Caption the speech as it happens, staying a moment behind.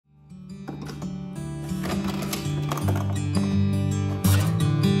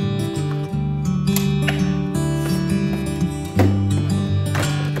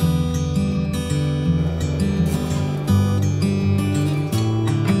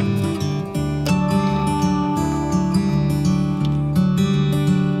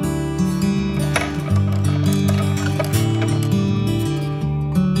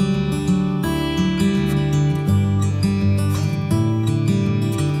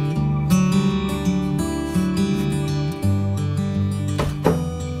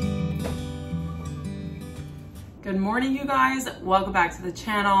morning, you guys. Welcome back to the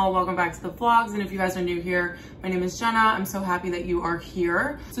channel. Welcome back to the vlogs. And if you guys are new here, my name is Jenna. I'm so happy that you are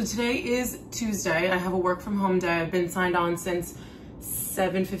here. So today is Tuesday. I have a work from home day. I've been signed on since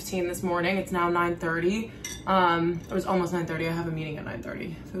 7:15 this morning. It's now 9:30. It was almost 9:30. I have a meeting at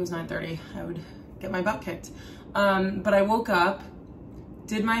 9:30. If it was 9:30, I would get my butt kicked. But I woke up,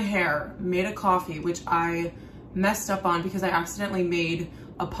 did my hair, made a coffee, which I messed up on because I accidentally made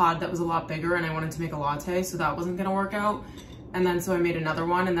a pod that was a lot bigger and I wanted to make a latte, so that wasn't gonna work out. And then so I made another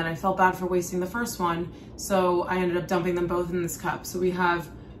one, and then I felt bad for wasting the first one, so I ended up dumping them both in this cup. So we have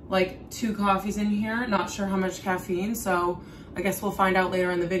like 2 coffees in here, not sure how much caffeine, so I guess we'll find out later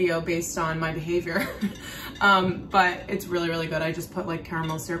in the video based on my behavior. But it's really, really good. I just put like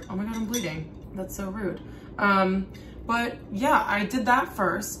caramel syrup. Oh my God, I'm bleeding. That's so rude. But yeah, I did that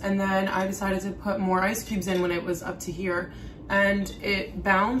first, and then I decided to put more ice cubes in when it was up to here, and it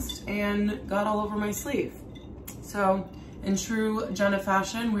bounced and got all over my sleeve. So in true Jenna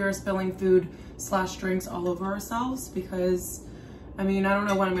fashion, we are spilling food / drinks all over ourselves because, I mean, I don't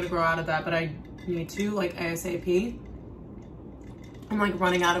know when I'm gonna grow out of that, but I need to, like, ASAP. I'm like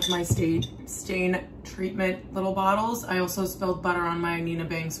running out of my stain treatment little bottles. I also spilled butter on my Nina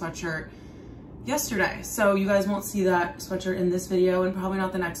Bang sweatshirt yesterday, so you guys won't see that sweatshirt in this video and probably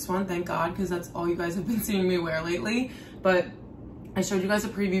not the next one, thank God, because that's all you guys have been seeing me wear lately. But I showed you guys a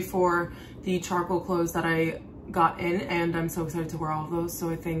preview for the charcoal clothes that I got in, and I'm so excited to wear all of those.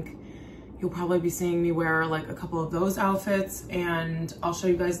 So I think you'll probably be seeing me wear like a couple of those outfits, and I'll show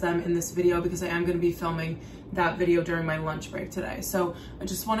you guys them in this video because I am going to be filming that video during my lunch break today. So I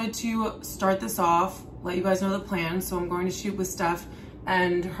just wanted to start this off, let you guys know the plan. So I'm going to shoot with Steph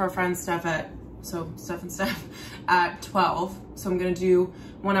and her friend Steph at 12. So I'm gonna do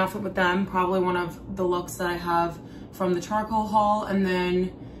one outfit with them, probably one of the looks that I have from the charcoal haul, and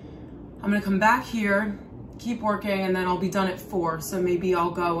then I'm gonna come back here, keep working, and then I'll be done at 4. So maybe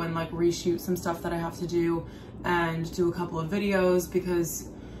I'll go and like reshoot some stuff that I have to do and do a couple of videos, because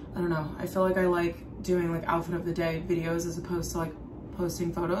I don't know, I feel like I like doing like outfit of the day videos as opposed to like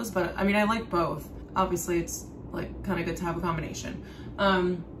posting photos. But I mean, I like both. Obviously it's like kind of good to have a combination.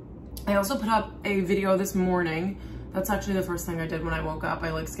 I also put up a video this morning. That's actually the first thing I did when I woke up.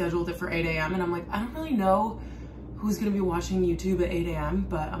 I like scheduled it for 8 a.m. and I'm like, I don't really know who's gonna be watching YouTube at 8 a.m.,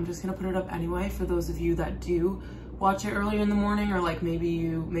 but I'm just gonna put it up anyway for those of you that do watch it earlier in the morning, or like maybe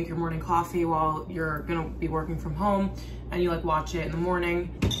you make your morning coffee while you're gonna be working from home and you like watch it in the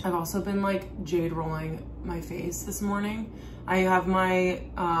morning. I've also been like jade rolling my face this morning. I have my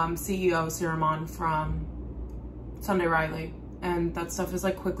CEO serum on from Sunday Riley, and that stuff has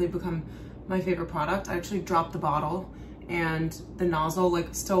like quickly become my favorite product. I actually dropped the bottle and the nozzle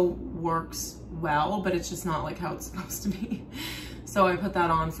like still works well, but it's just not like how it's supposed to be. So I put that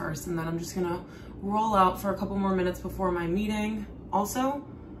on first, and then I'm just gonna roll out for a couple more minutes before my meeting. Also,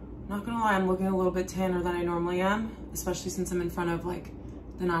 not gonna lie, I'm looking a little bit tanner than I normally am, especially since I'm in front of like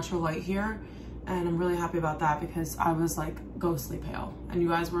the natural light here. And I'm really happy about that because I was like ghostly pale, and you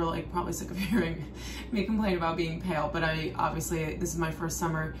guys were like probably sick of hearing me complain about being pale. But I obviously, this is my first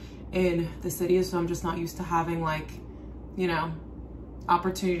summer in the city, so I'm just not used to having like, you know,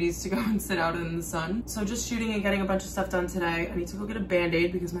 opportunities to go and sit out in the sun. So just shooting and getting a bunch of stuff done today. I need to go get a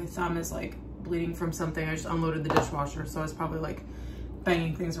band-aid because my thumb is like bleeding from something. I just unloaded the dishwasher, so I was probably like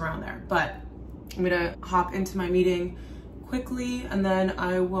banging things around there. But I'm gonna hop into my meeting quickly, and then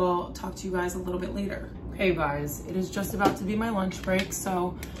I will talk to you guys a little bit later. Okay guys, it is just about to be my lunch break,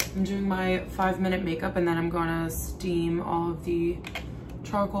 so I'm doing my 5-minute makeup, and then I'm gonna steam all of the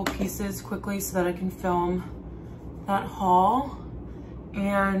charcoal pieces quickly so that I can film that haul.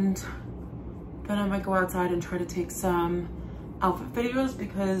 And then I might go outside and try to take some outfit videos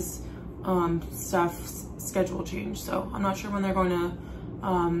because Steph's schedule changed, so I'm not sure when they're going to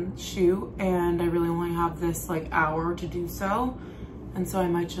shoot, and I really only have this like hour to do so. And so I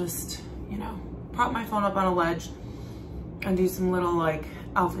might just, you know, prop my phone up on a ledge and do some little like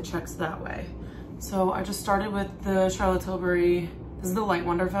outfit checks that way. So I just started with the Charlotte Tilbury, this is the Light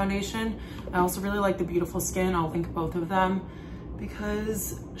Wonder foundation. I also really like the Beautiful Skin. I'll link both of them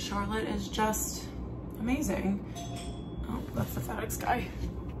because Charlotte is just amazing. Oh, that's the FedEx guy.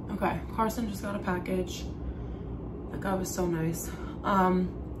 Okay, Carson just got a package. That guy was so nice.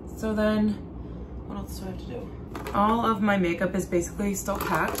 So then what else do I have to do? All of my makeup is basically still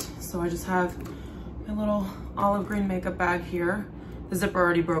packed. So I just have my little olive green makeup bag here. The zipper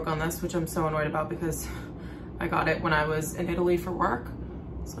already broke on this, which I'm so annoyed about because I got it when I was in Italy for work,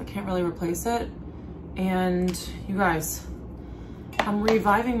 so I can't really replace it. And you guys, I'm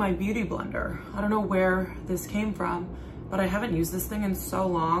reviving my beauty blender. I don't know where this came from, but I haven't used this thing in so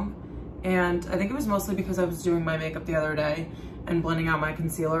long, And I think it was mostly because I was doing my makeup the other day and blending out my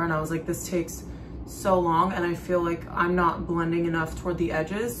concealer, and I was like, this takes so long and I feel like I'm not blending enough toward the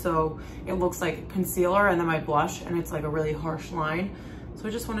edges, so it looks like concealer and then my blush and it's like a really harsh line. So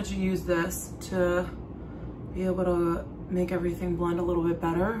I just wanted to use this to be able to make everything blend a little bit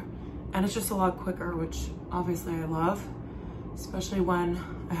better, and it's just a lot quicker, which obviously I love, especially when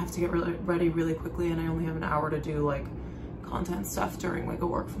I have to get ready really quickly and I only have an hour to do like content stuff during like a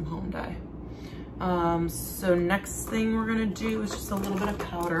work from home day. So next thing we're gonna do is just a little bit of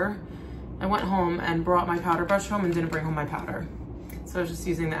powder. I went home and brought my powder brush home and didn't bring home my powder. So I was just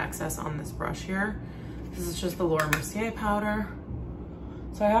using the excess on this brush here. This is just the Laura Mercier powder.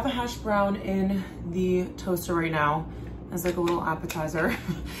 So I have a hash brown in the toaster right now as like a little appetizer.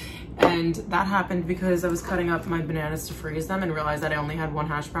 And that happened because I was cutting up my bananas to freeze them and realized that I only had one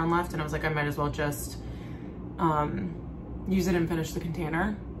hash brown left, and I was like, I might as well just use it and finish the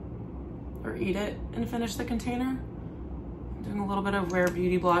container, or eat it and finish the container. I'm doing a little bit of Rare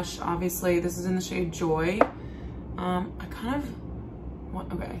Beauty blush. Obviously, this is in the shade Joy. I kind of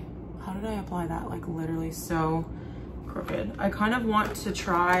want, okay, how did I apply that? Like literally so crooked. I kind of want to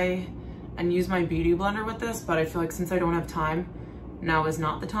try and use my beauty blender with this, but I feel like since I don't have time, now is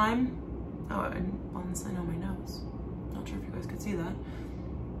not the time. Oh, and on this I know my nose. Not sure if you guys could see that.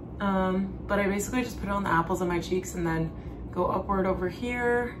 But I basically just put it on the apples of my cheeks and then go upward over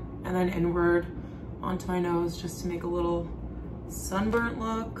here and then inward onto my nose just to make a little sunburnt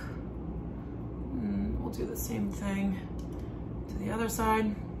look. And we'll do the same thing to the other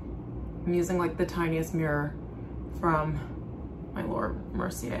side. I'm using like the tiniest mirror from my Laura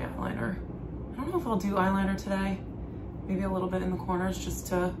Mercier eyeliner. I don't know if I'll do eyeliner today. Maybe a little bit in the corners just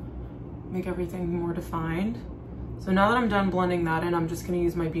to make everything more defined. So now that I'm done blending that in, I'm just gonna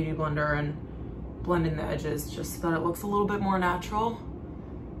use my beauty blender and blend in the edges just so that it looks a little bit more natural,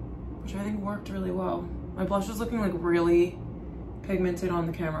 which I think worked really well. My blush is looking like really pigmented on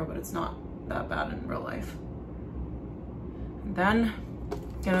the camera, but it's not that bad in real life. And then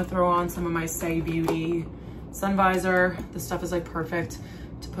gonna throw on some of my Say Beauty sun visor. This stuff is like perfect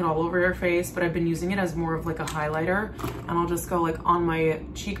to put all over your face, but I've been using it as more of like a highlighter, and I'll just go like on my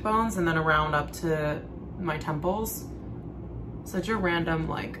cheekbones and then around up to my temples. Such a random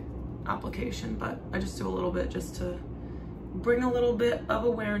like application, but I just do a little bit just to bring a little bit of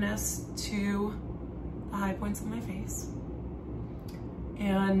awareness to the high points of my face.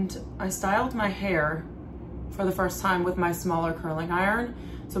 And I styled my hair for the first time with my smaller curling iron.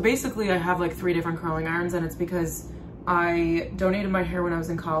 So basically I have like 3 different curling irons, and it's because I donated my hair when I was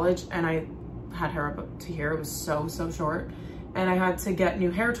in college and I had hair up to here. It was so short. And I had to get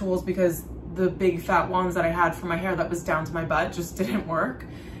new hair tools because the big fat ones that I had for my hair that was down to my butt just didn't work.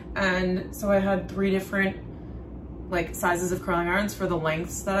 And so I had 3 different like sizes of curling irons for the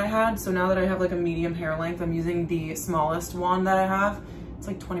lengths that I had. So now that I have like a medium hair length, I'm using the smallest one that I have. It's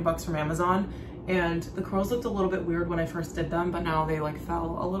like 20 bucks from Amazon. And the curls looked a little bit weird when I first did them, but now they like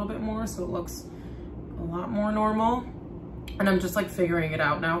fell a little bit more, so it looks a lot more normal. And I'm just like figuring it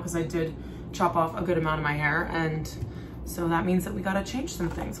out now because I did chop off a good amount of my hair, and so that means that we gotta change some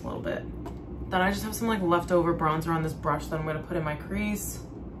things a little bit. Then I just have some like leftover bronzer on this brush that I'm gonna put in my crease.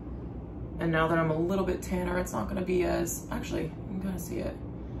 And now that I'm a little bit tanner, it's not gonna be as, actually, you can kind of see it.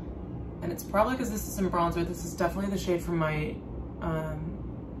 And it's probably because this is some bronzer. This is definitely the shade from my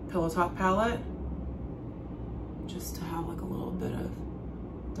Pillow Talk palette. Just to have like a little bit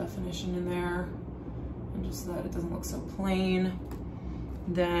of definition in there, and just so that it doesn't look so plain.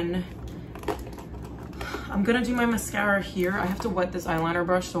 Then I'm gonna do my mascara here. I have to wet this eyeliner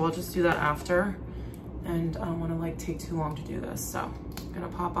brush, so I'll just do that after. And I don't wanna like take too long to do this. So I'm gonna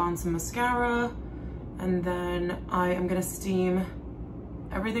pop on some mascara, and then I am gonna steam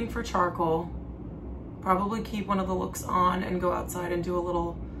everything for charcoal. Probably keep one of the looks on and go outside and do a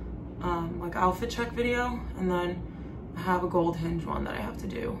little like outfit check video, and then I have a gold hinge one that I have to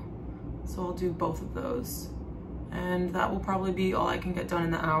do. So I'll do both of those. And that will probably be all I can get done in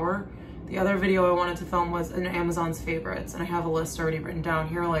the hour. The other video I wanted to film was an Amazon's favorites, and I have a list already written down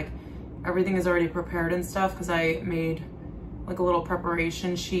here. Like everything is already prepared and stuff because I made like a little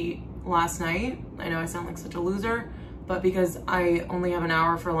preparation sheet last night. I know I sound like such a loser, but because I only have an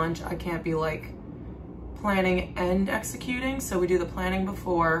hour for lunch, I can't be like planning and executing. So we do the planning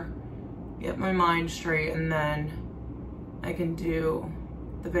before, get my mind straight, and then I can do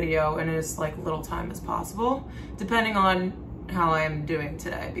the video in as like little time as possible, depending on how I am doing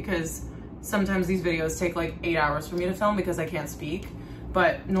today, because sometimes these videos take like 8 hours for me to film because I can't speak.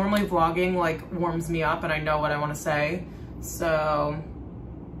 But normally vlogging like warms me up and I know what I want to say. So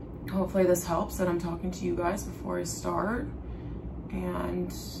hopefully this helps that I'm talking to you guys before I start.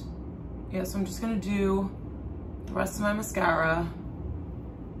 And yeah, so I'm just gonna do the rest of my mascara,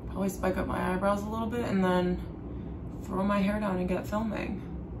 probably spike up my eyebrows a little bit, and then throw my hair down and get filming.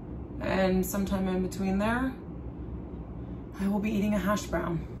 And sometime in between there, I will be eating a hash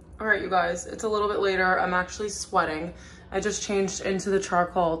brown. All right, you guys, it's a little bit later. I'm actually sweating. I just changed into the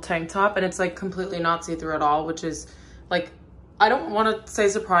charcoal tank top, and it's like completely not see-through at all, which is like, I don't want to say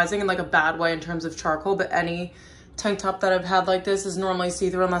surprising in like a bad way in terms of charcoal, but any tank top that I've had like this is normally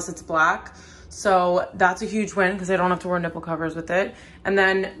see-through unless it's black. So that's a huge win because I don't have to wear nipple covers with it. And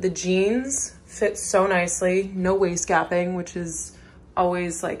then the jeans fit so nicely, no waist gapping, which is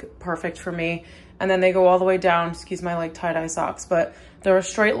always like perfect for me. And then they go all the way down, excuse my like tie-dye socks, but they're a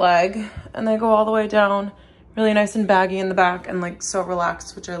straight leg and they go all the way down, really nice and baggy in the back and like so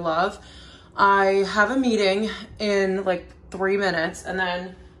relaxed, which I love. I have a meeting in like 3 minutes and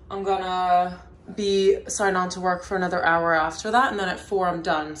then I'm gonna be signed on to work for another hour after that, and then at 4 I'm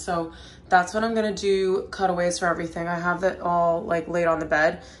done. So that's what I'm gonna do, cutaways for everything. I have that all like laid on the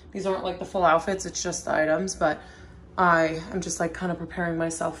bed. These aren't like the full outfits, it's just the items, but I am just like kind of preparing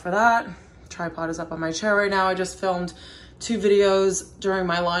myself for that. Tripod is up on my chair right now. I just filmed 2 videos during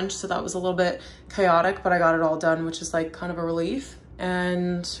my lunch, so that was a little bit chaotic, but I got it all done, which is like kind of a relief.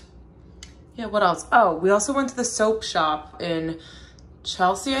 And yeah, what else? Oh, we also went to the soap shop in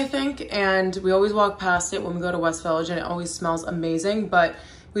Chelsea, I think, and we always walk past it when we go to West Village and it always smells amazing, but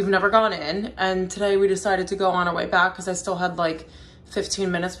we've never gone in. And today we decided to go on our way back because I still had like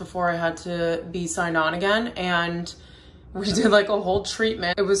 15 minutes before I had to be signed on again, and we did like a whole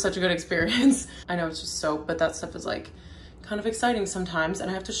treatment. It was such a good experience. I know it's just soap, but that stuff is like kind of exciting sometimes,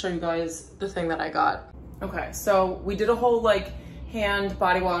 and I have to show you guys the thing that I got. Okay, so we did a whole like hand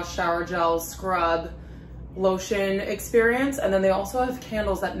body wash, shower gel, scrub, lotion experience, and then they also have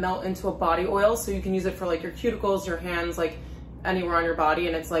candles that melt into a body oil, so you can use it for like your cuticles, your hands, like anywhere on your body.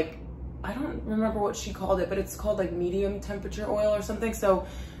 And it's like, I don't remember what she called it, but it's called like medium temperature oil or something. So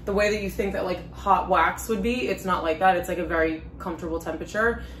the way that you think that like hot wax would be, it's not like that. It's like a very comfortable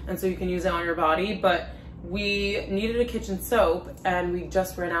temperature, and so you can use it on your body. But we needed a kitchen soap and we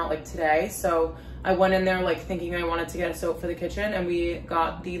just ran out like today, so I went in there like thinking I wanted to get a soap for the kitchen, and we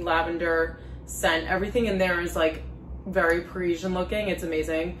got the lavender scent. Everything in there is like very Parisian looking. It's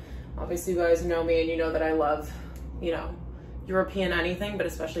amazing. Obviously you guys know me and you know that I love, you know, European anything, but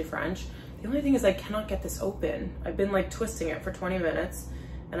especially French. The only thing is I cannot get this open. I've been like twisting it for 20 minutes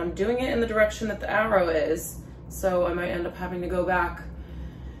and I'm doing it in the direction that the arrow is, so I might end up having to go back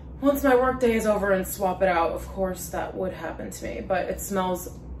once my work day is over and swap it out. Of course that would happen to me, but it smells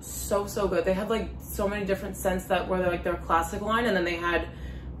so good. They had like so many different scents that were like their classic line, and then they had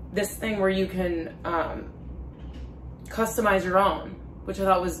this thing where you can customize your own, which I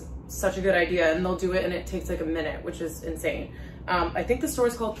thought was such a good idea, and they'll do it and it takes like a minute, which is insane. I think the store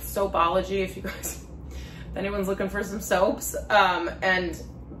is called Soapology, if you guys, if anyone's looking for some soaps. And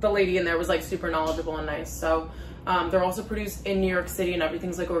the lady in there was like super knowledgeable and nice. So they're also produced in New York City and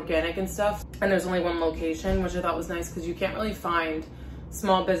everything's like organic and stuff. And there's only one location, which I thought was nice because you can't really find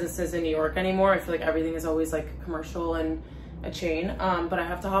small businesses in New York anymore. I feel like everything is always like commercial and a chain. But I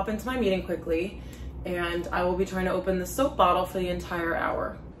have to hop into my meeting quickly, and I will be trying to open the soap bottle for the entire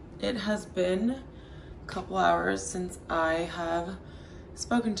hour. It has been a couple hours since I have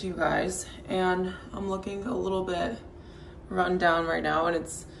spoken to you guys, and I'm looking a little bit run down right now, and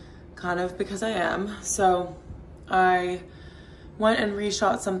it's kind of because I am. So I went and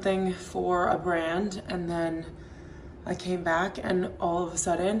reshot something for a brand, and then I came back and all of a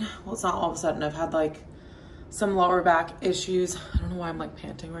sudden, well, it's not all of a sudden, I've had like some lower back issues. I don't know why I'm like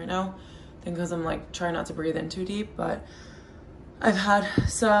panting right now. I think because I'm like trying not to breathe in too deep, but I've had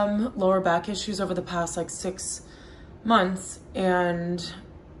some lower back issues over the past like 6 months, and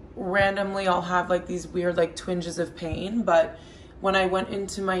randomly I'll have like these weird like twinges of pain. But when I went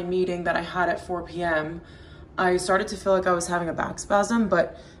into my meeting that I had at 4 p.m., I started to feel like I was having a back spasm,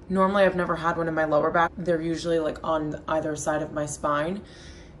 but normally I've never had one in my lower back. They're usually like on either side of my spine.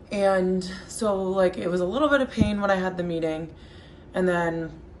 And so like it was a little bit of pain when I had the meeting, and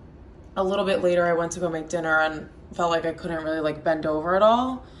then a little bit later I went to go make dinner and felt like I couldn't really like bend over at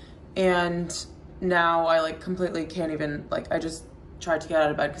all. And now I like completely can't even, like, I just tried to get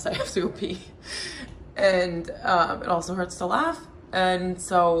out of bed because I have to go pee. And it also hurts to laugh. And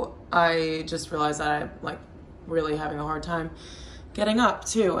so I just realized that I'm like really having a hard time getting up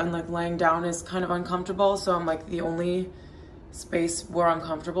too, and like laying down is kind of uncomfortable. So I'm like, the only space where I'm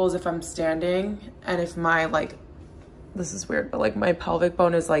comfortable is if I'm standing, and if my like, this is weird, but like my pelvic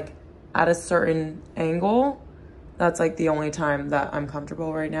bone is like at a certain angle. That's like the only time that I'm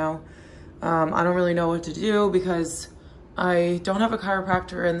comfortable right now. I don't really know what to do because I don't have a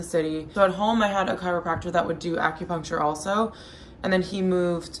chiropractor in the city. So at home I had a chiropractor that would do acupuncture also, and then he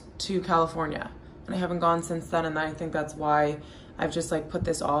moved to California and I haven't gone since then, and I think that's why I've just like put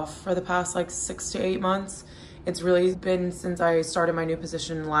this off for the past like 6 to 8 months. It's really been since I started my new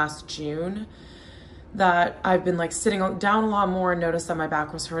position last June that I've been like sitting down a lot more and noticed that my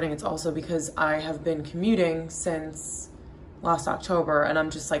back was hurting. It's also because I have been commuting since last October, and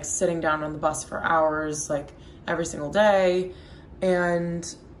I'm just like sitting down on the bus for hours like every single day,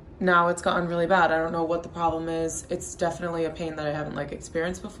 and now it's gotten really bad. I don't know what the problem is. It's definitely a pain that I haven't like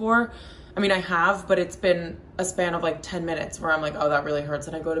experienced before. I mean, I have, but it's been a span of like 10 minutes where I'm like, oh, that really hurts,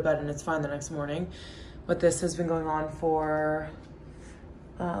 and I go to bed and it's fine the next morning. But this has been going on for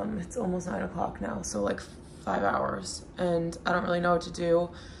it's almost 9 o'clock now, so like 5 hours, and I don't really know what to do.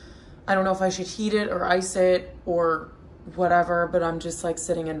 I don't know if I should heat it or ice it or whatever, but I'm just like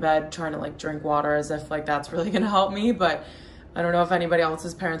sitting in bed trying to like drink water as if like that's really gonna help me. But I don't know if anybody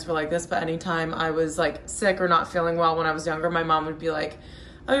else's parents were like this, but anytime I was like sick or not feeling well when I was younger, my mom would be like,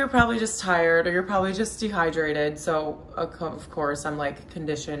 oh, you're probably just tired, or you're probably just dehydrated. So of course I'm like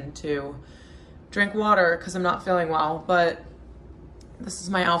conditioned to drink water because I'm not feeling well. But this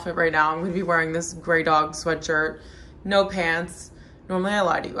is my outfit right now. I'm gonna be wearing this gray dog sweatshirt, no pants. Normally I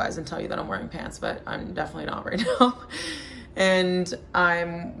lie to you guys and tell you that I'm wearing pants, but I'm definitely not right now. And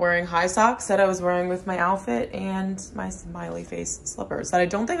I'm wearing high socks that I was wearing with my outfit, and my smiley face slippers that I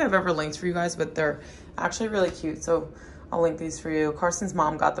don't think I've ever linked for you guys, but they're actually really cute. So I'll link these for you. Carson's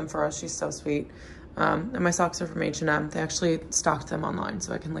mom got them for us. She's so sweet. And my socks are from H&M. They actually stocked them online,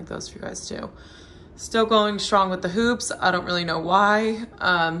 so I can link those for you guys too. Still going strong with the hoops. I don't really know why,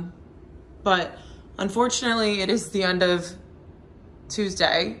 but unfortunately it is the end of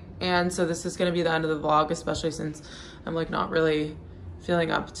Tuesday, and so this is going to be the end of the vlog, especially since I'm like not really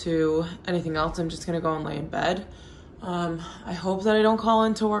feeling up to anything else. I'm just going to go and lay in bed. I hope that I don't call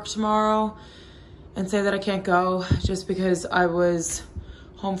into work tomorrow and say that I can't go, just because I was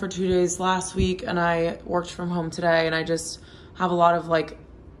home for 2 days last week and I worked from home today, and I just have a lot of like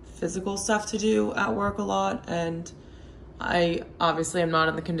physical stuff to do at work a lot, and I obviously am not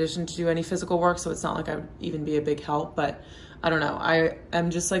in the condition to do any physical work, so it's not like I would even be a big help. But I don't know, I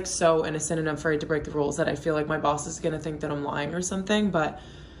am just like so innocent and afraid to break the rules that I feel like my boss is gonna think that I'm lying or something, but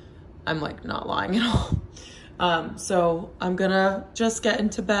I'm like not lying at all. So I'm gonna just get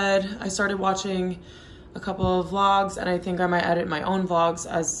into bed. I started watching a couple of vlogs, and I think I might edit my own vlogs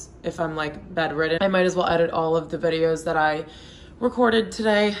as if I'm like bedridden. I might as well edit all of the videos that I recorded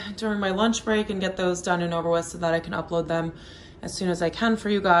today during my lunch break and get those done and over with so that I can upload them as soon as I can for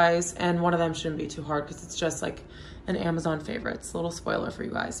you guys. And one of them shouldn't be too hard because it's just like an Amazon favorites. A little spoiler for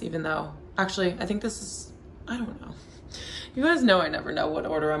you guys, even though actually I think this is, I don't know. You guys know I never know what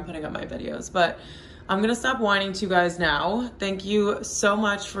order I'm putting up my videos, but I'm gonna stop whining to you guys now. Thank you so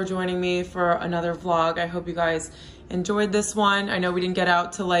much for joining me for another vlog. I hope you guys enjoyed this one. I know we didn't get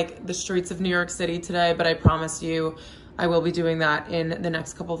out to like the streets of New York City today, but I promise you I will be doing that in the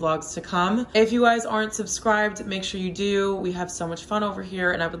next couple vlogs to come. If you guys aren't subscribed, make sure you do. We have so much fun over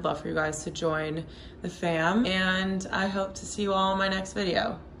here, and I would love for you guys to join the fam. And I hope to see you all in my next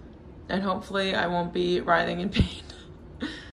video. And hopefully I won't be writhing in pain.